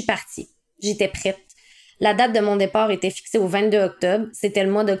et je suis partie. J'étais prête. La date de mon départ était fixée au 22 octobre. C'était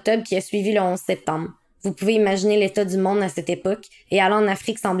le mois d'octobre qui a suivi le 11 septembre. Vous pouvez imaginer l'état du monde à cette époque et aller en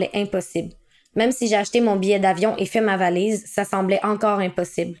Afrique semblait impossible. Même si j'ai acheté mon billet d'avion et fait ma valise, ça semblait encore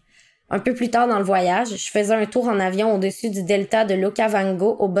impossible. Un peu plus tard dans le voyage, je faisais un tour en avion au-dessus du delta de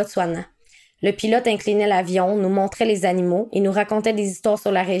l'Okavango au Botswana. Le pilote inclinait l'avion, nous montrait les animaux et nous racontait des histoires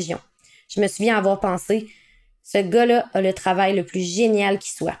sur la région. Je me souviens avoir pensé « Ce gars-là a le travail le plus génial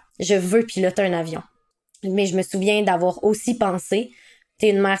qui soit. Je veux piloter un avion. » Mais je me souviens d'avoir aussi pensé « T'es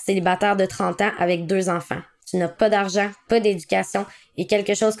une mère célibataire de 30 ans avec 2 enfants. Tu n'as pas d'argent, pas d'éducation et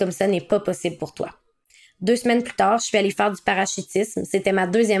quelque chose comme ça n'est pas possible pour toi. » 2 semaines plus tard, je suis allée faire du parachutisme. C'était ma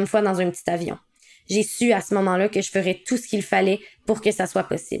 2e fois dans un petit avion. J'ai su à ce moment-là que je ferais tout ce qu'il fallait pour que ça soit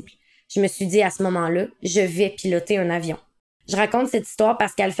possible. Je me suis dit à ce moment-là, je vais piloter un avion. Je raconte cette histoire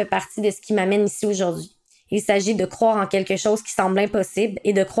parce qu'elle fait partie de ce qui m'amène ici aujourd'hui. Il s'agit de croire en quelque chose qui semble impossible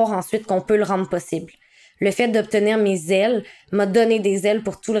et de croire ensuite qu'on peut le rendre possible. Le fait d'obtenir mes ailes m'a donné des ailes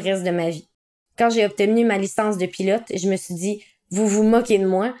pour tout le reste de ma vie. Quand j'ai obtenu ma licence de pilote, je me suis dit « Vous vous moquez de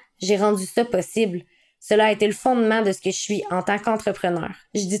moi, j'ai rendu ça possible. » Cela a été le fondement de ce que je suis en tant qu'entrepreneur.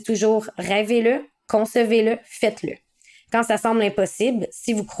 Je dis toujours « Rêvez-le, concevez-le, faites-le ». Quand ça semble impossible,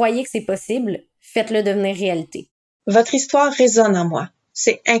 si vous croyez que c'est possible, faites-le devenir réalité. Votre histoire résonne en moi.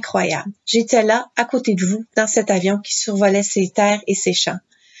 C'est incroyable. J'étais là, à côté de vous, dans cet avion qui survolait ces terres et ces champs.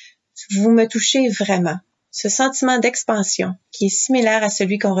 Vous me touchez vraiment. Ce sentiment d'expansion, qui est similaire à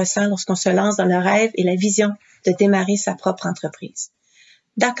celui qu'on ressent lorsqu'on se lance dans le rêve et la vision de démarrer sa propre entreprise.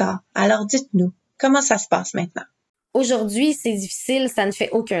 D'accord, alors dites-nous, comment ça se passe maintenant? Aujourd'hui, c'est difficile, ça ne fait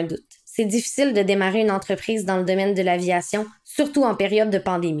aucun doute. C'est difficile de démarrer une entreprise dans le domaine de l'aviation, surtout en période de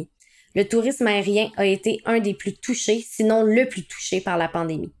pandémie. Le tourisme aérien a été un des plus touchés, sinon le plus touché par la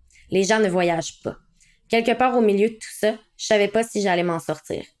pandémie. Les gens ne voyagent pas. Quelque part au milieu de tout ça, je savais pas si j'allais m'en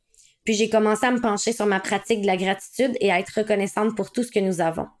sortir. Puis j'ai commencé à me pencher sur ma pratique de la gratitude et à être reconnaissante pour tout ce que nous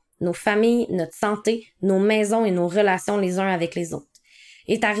avons. Nos familles, notre santé, nos maisons et nos relations les uns avec les autres.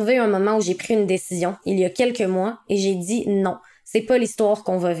 Est arrivé un moment où j'ai pris une décision, il y a quelques mois, et j'ai dit non, c'est pas l'histoire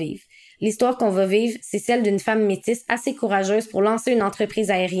qu'on va vivre. L'histoire qu'on va vivre, c'est celle d'une femme métisse assez courageuse pour lancer une entreprise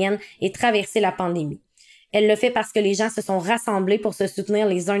aérienne et traverser la pandémie. Elle le fait parce que les gens se sont rassemblés pour se soutenir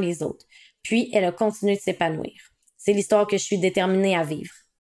les uns les autres. Puis, elle a continué de s'épanouir. C'est l'histoire que je suis déterminée à vivre.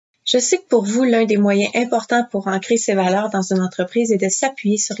 Je sais que pour vous, l'un des moyens importants pour ancrer ces valeurs dans une entreprise est de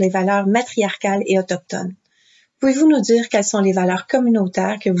s'appuyer sur les valeurs matriarcales et autochtones. Pouvez-vous nous dire quelles sont les valeurs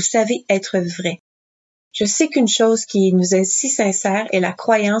communautaires que vous savez être vraies? Je sais qu'une chose qui nous est si sincère est la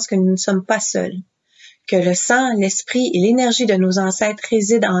croyance que nous ne sommes pas seuls, que le sang, l'esprit et l'énergie de nos ancêtres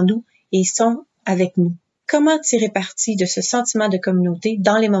résident en nous et sont avec nous. Comment tirer parti de ce sentiment de communauté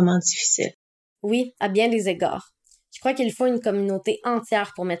dans les moments difficiles? Oui, à bien des égards. Je crois qu'il faut une communauté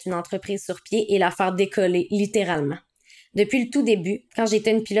entière pour mettre une entreprise sur pied et la faire décoller, littéralement. Depuis le tout début, quand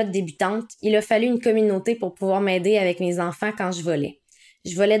j'étais une pilote débutante, il a fallu une communauté pour pouvoir m'aider avec mes enfants quand je volais.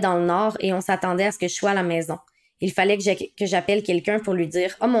 Je volais dans le nord et on s'attendait à ce que je sois à la maison. Il fallait que j'appelle quelqu'un pour lui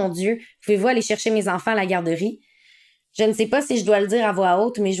dire « Oh mon Dieu, pouvez-vous aller chercher mes enfants à la garderie? » Je ne sais pas si je dois le dire à voix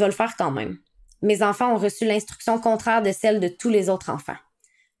haute, mais je vais le faire quand même. Mes enfants ont reçu l'instruction contraire de celle de tous les autres enfants.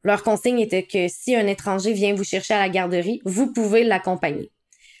 Leur consigne était que si un étranger vient vous chercher à la garderie, vous pouvez l'accompagner.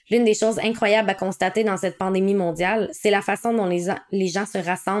 L'une des choses incroyables à constater dans cette pandémie mondiale, c'est la façon dont les gens se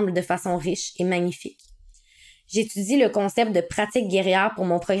rassemblent de façon riche et magnifique. J'étudie le concept de pratique guerrière pour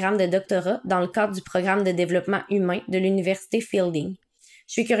mon programme de doctorat dans le cadre du programme de développement humain de l'université Fielding.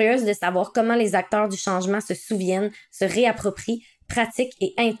 Je suis curieuse de savoir comment les acteurs du changement se souviennent, se réapproprient, pratiquent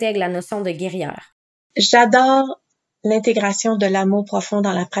et intègrent la notion de guerrière. J'adore l'intégration de l'amour profond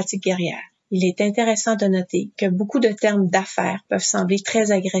dans la pratique guerrière. Il est intéressant de noter que beaucoup de termes d'affaires peuvent sembler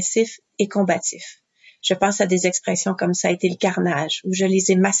très agressifs et combatifs. Je pense à des expressions comme « ça a été le carnage » ou « je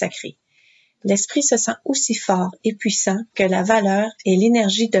les ai massacrés ». l'esprit se sent aussi fort et puissant que la valeur et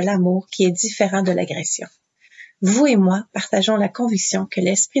l'énergie de l'amour qui est différent de l'agression. Vous et moi partageons la conviction que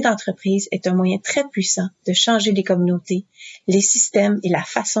l'esprit d'entreprise est un moyen très puissant de changer les communautés, les systèmes et la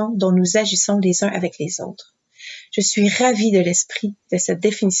façon dont nous agissons les uns avec les autres. Je suis ravie de l'esprit de cette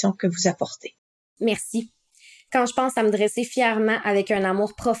définition que vous apportez. Merci. Quand je pense à me dresser fièrement avec un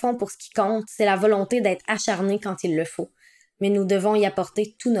amour profond pour ce qui compte, c'est la volonté d'être acharné quand il le faut. Mais nous devons y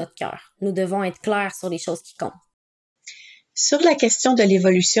apporter tout notre cœur. Nous devons être clairs sur les choses qui comptent. Sur la question de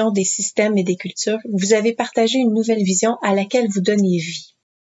l'évolution des systèmes et des cultures, vous avez partagé une nouvelle vision à laquelle vous donnez vie.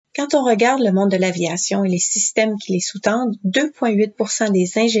 Quand on regarde le monde de l'aviation et les systèmes qui les sous-tendent, 2,8%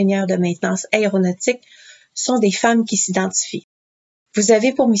 des ingénieurs de maintenance aéronautique sont des femmes qui s'identifient. Vous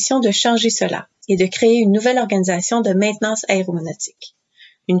avez pour mission de changer cela et de créer une nouvelle organisation de maintenance aéronautique.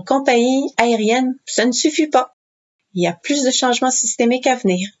 Une compagnie aérienne, ça ne suffit pas. Il y a plus de changements systémiques à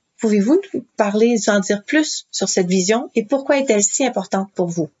venir. Pouvez-vous nous en dire plus sur cette vision et pourquoi est-elle si importante pour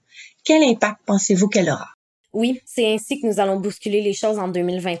vous? Quel impact pensez-vous qu'elle aura? Oui, c'est ainsi que nous allons bousculer les choses en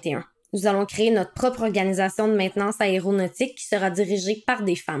 2021. Nous allons créer notre propre organisation de maintenance aéronautique qui sera dirigée par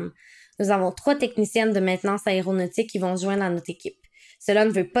des femmes. Nous avons 3 techniciennes de maintenance aéronautique qui vont joindre à notre équipe. Cela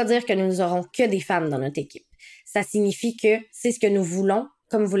ne veut pas dire que nous aurons que des femmes dans notre équipe. Ça signifie que c'est ce que nous voulons,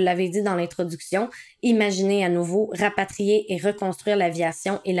 comme vous l'avez dit dans l'introduction, imaginer à nouveau, rapatrier et reconstruire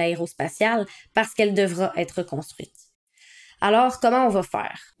l'aviation et l'aérospatiale parce qu'elle devra être reconstruite. Alors, comment on va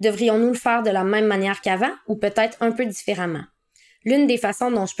faire? Devrions-nous le faire de la même manière qu'avant ou peut-être un peu différemment? L'une des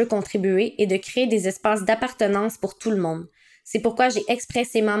façons dont je peux contribuer est de créer des espaces d'appartenance pour tout le monde. C'est pourquoi j'ai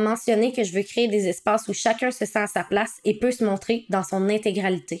expressément mentionné que je veux créer des espaces où chacun se sent à sa place et peut se montrer dans son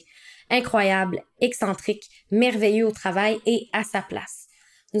intégralité. Incroyable, excentrique, merveilleux au travail et à sa place.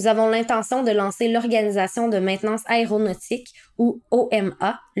 Nous avons l'intention de lancer l'Organisation de maintenance aéronautique, ou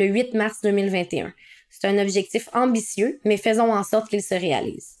OMA, le 8 mars 2021. C'est un objectif ambitieux, mais faisons en sorte qu'il se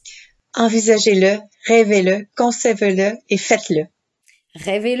réalise. Envisagez-le, rêvez-le, concevez-le et faites-le.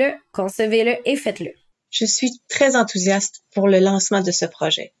 Rêvez-le, concevez-le et faites-le. Je suis très enthousiaste pour le lancement de ce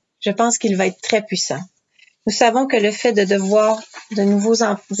projet. Je pense qu'il va être très puissant. Nous savons que le fait de voir de nouveaux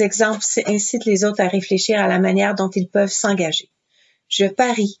exemples incite les autres à réfléchir à la manière dont ils peuvent s'engager. Je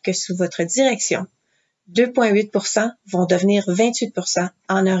parie que sous votre direction, 2,8% vont devenir 28%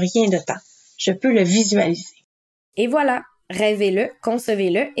 en un rien de temps. Je peux le visualiser. Et voilà, rêvez-le,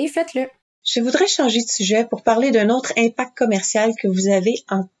 concevez-le et faites-le. Je voudrais changer de sujet pour parler d'un autre impact commercial que vous avez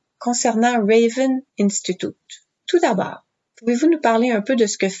concernant Raven Institute. Tout d'abord, pouvez-vous nous parler un peu de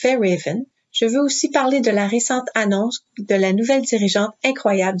ce que fait Raven? Je veux aussi parler de la récente annonce de la nouvelle dirigeante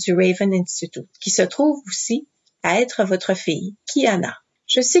incroyable du Raven Institute, qui se trouve aussi à être votre fille, Kiana.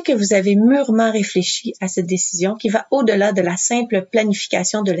 Je sais que vous avez mûrement réfléchi à cette décision qui va au-delà de la simple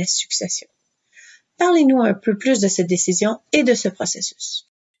planification de la succession. Parlez-nous un peu plus de cette décision et de ce processus.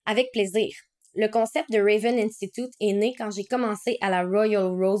 Avec plaisir. Le concept de Raven Institute est né quand j'ai commencé à la Royal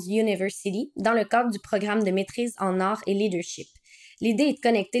Rose University dans le cadre du programme de maîtrise en art et leadership. L'idée est de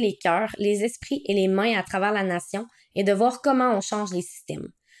connecter les cœurs, les esprits et les mains à travers la nation et de voir comment on change les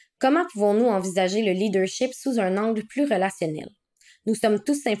systèmes. Comment pouvons-nous envisager le leadership sous un angle plus relationnel? Nous sommes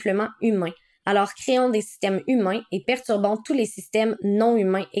tous simplement humains, alors créons des systèmes humains et perturbons tous les systèmes non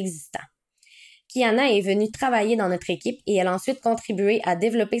humains existants. Kiana est venue travailler dans notre équipe et elle a ensuite contribué à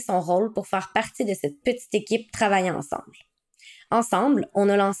développer son rôle pour faire partie de cette petite équipe travaillant ensemble. Ensemble, on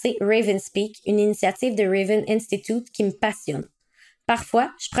a lancé Raven Speak, une initiative de Raven Institute qui me passionne.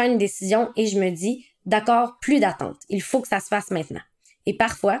 Parfois, je prends une décision et je me dis « D'accord, plus d'attente, il faut que ça se fasse maintenant ». Et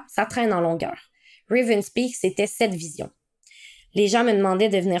parfois, ça traîne en longueur. Raven Speak, c'était cette vision. Les gens me demandaient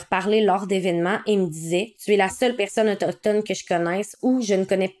de venir parler lors d'événements et me disaient « Tu es la seule personne autochtone que je connaisse ou je ne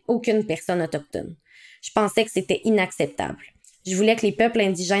connais aucune personne autochtone ». Je pensais que c'était inacceptable. Je voulais que les peuples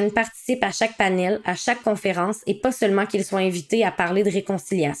indigènes participent à chaque panel, à chaque conférence et pas seulement qu'ils soient invités à parler de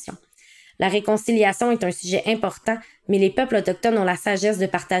réconciliation. La réconciliation est un sujet important, mais les peuples autochtones ont la sagesse de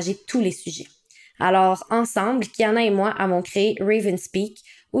partager tous les sujets. Alors, ensemble, Kiana et moi avons créé Raven Speak,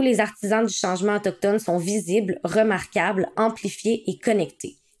 où les artisans du changement autochtone sont visibles, remarquables, amplifiés et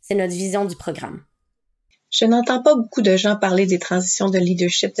connectés. C'est notre vision du programme. Je n'entends pas beaucoup de gens parler des transitions de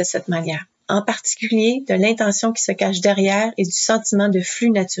leadership de cette manière, en particulier de l'intention qui se cache derrière et du sentiment de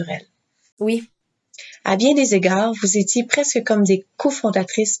flux naturel. Oui. À bien des égards, vous étiez presque comme des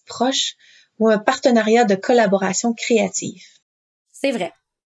cofondatrices proches ou un partenariat de collaboration créative. C'est vrai.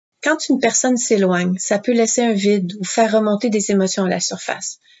 Quand une personne s'éloigne, ça peut laisser un vide ou faire remonter des émotions à la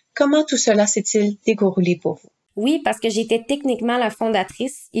surface. Comment tout cela s'est-il déroulé pour vous? Oui, parce que j'étais techniquement la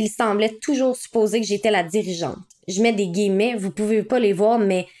fondatrice, il semblait toujours supposer que j'étais la dirigeante. Je mets des guillemets, vous pouvez pas les voir,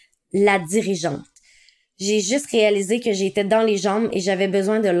 mais la dirigeante. J'ai juste réalisé que j'étais dans les jambes et j'avais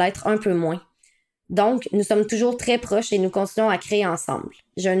besoin de l'être un peu moins. Donc, nous sommes toujours très proches et nous continuons à créer ensemble.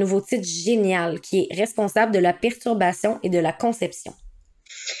 J'ai un nouveau titre génial qui est responsable de la perturbation et de la conception.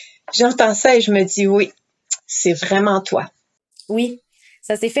 J'entends ça et je me dis oui, c'est vraiment toi. Oui,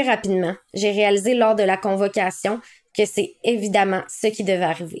 ça s'est fait rapidement. J'ai réalisé lors de la convocation que c'est évidemment ce qui devait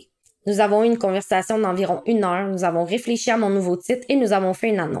arriver. Nous avons eu une conversation d'environ 1 heure, nous avons réfléchi à mon nouveau titre et nous avons fait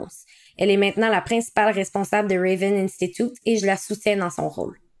une annonce. Elle est maintenant la principale responsable de Raven Institute et je la soutiens dans son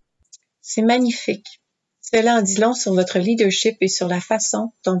rôle. C'est magnifique. Cela en dit long sur votre leadership et sur la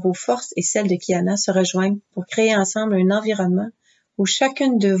façon dont vos forces et celles de Kiana se rejoignent pour créer ensemble un environnement où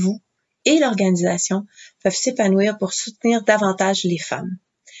chacune de vous et l'organisation peuvent s'épanouir pour soutenir davantage les femmes.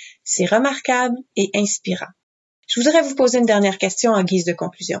 C'est remarquable et inspirant. Je voudrais vous poser une dernière question en guise de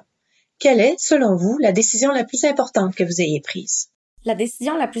conclusion. Quelle est, selon vous, la décision la plus importante que vous ayez prise? La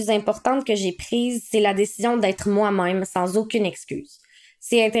décision la plus importante que j'ai prise, c'est la décision d'être moi-même sans aucune excuse.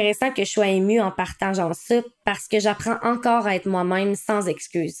 C'est intéressant que je sois émue en partageant ça parce que j'apprends encore à être moi-même sans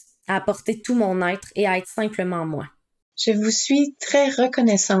excuse, à apporter tout mon être et à être simplement moi. Je vous suis très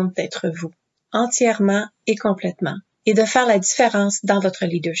reconnaissante d'être vous, entièrement et complètement, et de faire la différence dans votre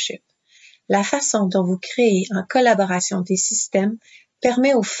leadership. La façon dont vous créez en collaboration des systèmes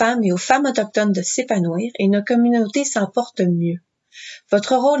permet aux femmes et aux femmes autochtones de s'épanouir et nos communautés s'en portent mieux.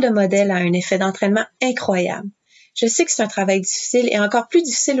 Votre rôle de modèle a un effet d'entraînement incroyable. Je sais que c'est un travail difficile et encore plus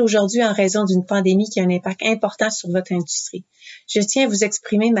difficile aujourd'hui en raison d'une pandémie qui a un impact important sur votre industrie. Je tiens à vous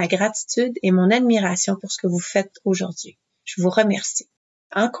exprimer ma gratitude et mon admiration pour ce que vous faites aujourd'hui. Je vous remercie.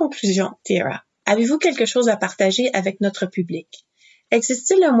 En conclusion, Teara, avez-vous quelque chose à partager avec notre public?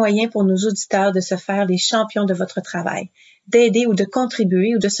 Existe-t-il un moyen pour nos auditeurs de se faire les champions de votre travail, d'aider ou de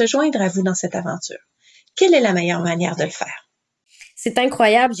contribuer ou de se joindre à vous dans cette aventure? Quelle est la meilleure manière de le faire? C'est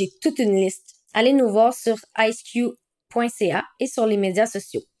incroyable, j'ai toute une liste. Allez nous voir sur iceq.ca et sur les médias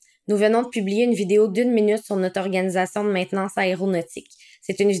sociaux. Nous venons de publier une vidéo d'1 minute sur notre organisation de maintenance aéronautique.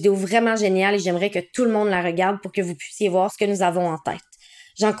 C'est une vidéo vraiment géniale et j'aimerais que tout le monde la regarde pour que vous puissiez voir ce que nous avons en tête.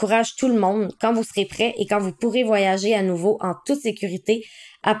 J'encourage tout le monde, quand vous serez prêts et quand vous pourrez voyager à nouveau en toute sécurité,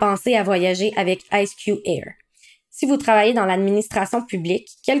 à penser à voyager avec IceQ Air. Si vous travaillez dans l'administration publique,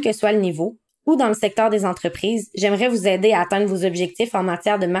 quel que soit le niveau, ou dans le secteur des entreprises, j'aimerais vous aider à atteindre vos objectifs en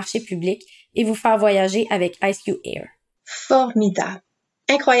matière de marché public et vous faire voyager avec IceQ Air. Formidable.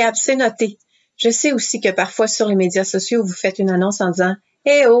 Incroyable, c'est noté. Je sais aussi que parfois sur les médias sociaux, vous faites une annonce en disant «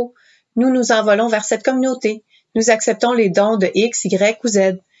 Eh oh, nous nous envolons vers cette communauté. Nous acceptons les dons de X, Y ou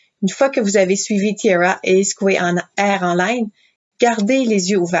Z. » Une fois que vous avez suivi Teara et IceQ Air en ligne, gardez les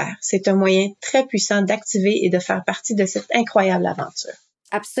yeux ouverts. C'est un moyen très puissant d'activer et de faire partie de cette incroyable aventure.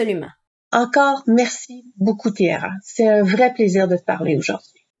 Absolument. Encore merci beaucoup, Teara. C'est un vrai plaisir de te parler aujourd'hui.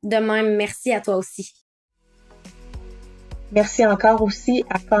 De même, merci à toi aussi. Merci encore aussi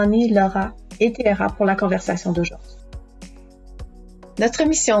à Connie, Laura et Teara pour la conversation d'aujourd'hui. Notre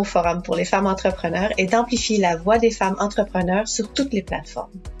mission au Forum pour les femmes entrepreneurs est d'amplifier la voix des femmes entrepreneurs sur toutes les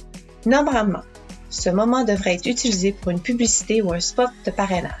plateformes. Normalement, ce moment devrait être utilisé pour une publicité ou un spot de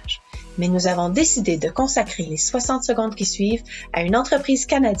parrainage. Mais nous avons décidé de consacrer les 60 secondes qui suivent à une entreprise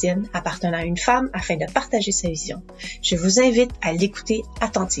canadienne appartenant à une femme afin de partager sa vision. Je vous invite à l'écouter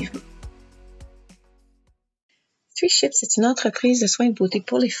attentivement. ThreeShips est une entreprise de soins de beauté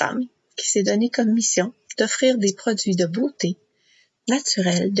pour les femmes qui s'est donnée comme mission d'offrir des produits de beauté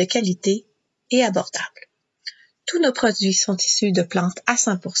naturels, de qualité et abordables. Tous nos produits sont issus de plantes à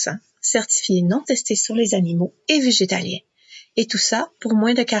 100%, certifiés non testés sur les animaux et végétaliens. Et tout ça pour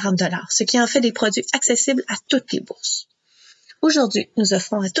moins de 40 $, ce qui en fait des produits accessibles à toutes les bourses. Aujourd'hui, nous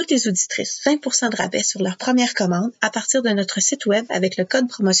offrons à toutes les auditrices 20% de rabais sur leur première commande à partir de notre site web avec le code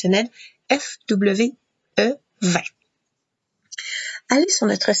promotionnel FWE20. Allez sur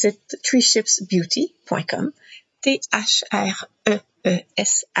notre site ThreeShipsBeauty.com,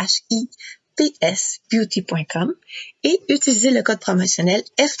 ThreeShipsBeauty.com et utilisez le code promotionnel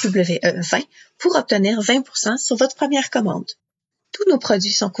FWE20 pour obtenir 20% sur votre première commande. Tous nos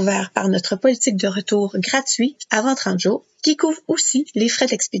produits sont couverts par notre politique de retour gratuit avant 30 jours qui couvre aussi les frais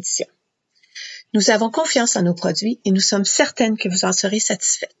d'expédition. Nous avons confiance en nos produits et nous sommes certaines que vous en serez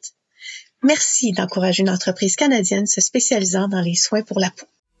satisfaites. Merci d'encourager une entreprise canadienne se spécialisant dans les soins pour la peau.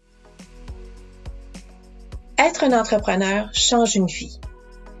 Être un entrepreneur change une vie.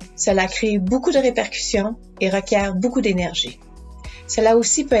 Cela crée beaucoup de répercussions et requiert beaucoup d'énergie. Cela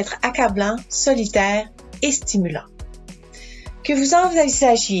aussi peut être accablant, solitaire et stimulant. Que vous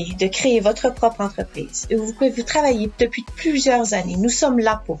envisagiez de créer votre propre entreprise et que vous travaillez depuis plusieurs années, nous sommes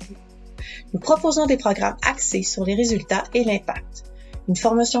là pour vous. Nous proposons des programmes axés sur les résultats et l'impact. une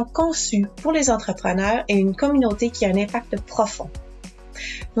formation conçue pour les entrepreneurs et une communauté qui a un impact profond.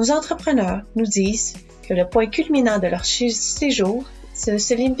 Nos entrepreneurs nous disent que le point culminant de leur séjour ne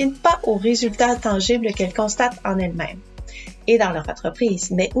se limite pas aux résultats tangibles qu'elles constatent en elles-mêmes et dans leur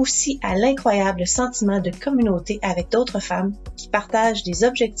entreprise, mais aussi à l'incroyable sentiment de communauté avec d'autres femmes qui partagent des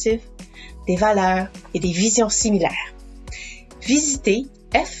objectifs, des valeurs et des visions similaires. Visitez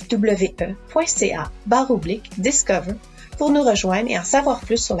fwe.ca/discover pour nous rejoindre et en savoir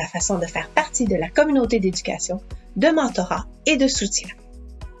plus sur la façon de faire partie de la communauté d'éducation, de mentorat et de soutien.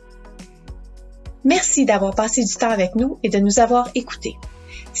 Merci d'avoir passé du temps avec nous et de nous avoir écoutés.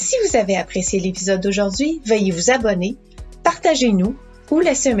 Si vous avez apprécié l'épisode d'aujourd'hui, veuillez vous abonner, partagez-nous ou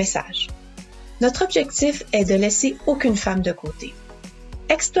laissez un message. Notre objectif est de laisser aucune femme de côté.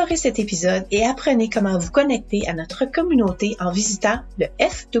 Explorez cet épisode et apprenez comment vous connecter à notre communauté en visitant le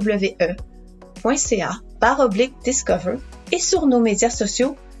fwe.ca/discover et sur nos médias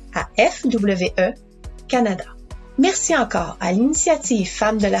sociaux à FWE Canada. Merci encore à l'initiative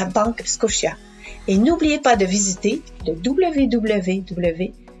Femmes de la Banque Scotia et n'oubliez pas de visiter le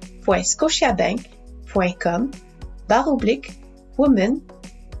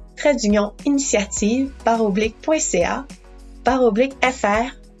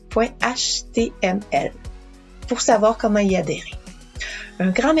pour savoir comment y adhérer. Un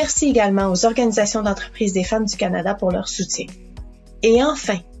grand merci également aux organisations d'entreprises des femmes du Canada pour leur soutien. Et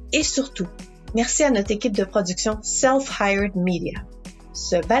enfin, et surtout, merci à notre équipe de production Self-Hired Media.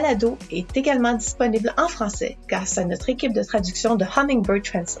 Ce balado est également disponible en français grâce à notre équipe de traduction de Hummingbird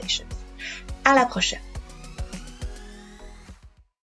Translation. À la prochaine!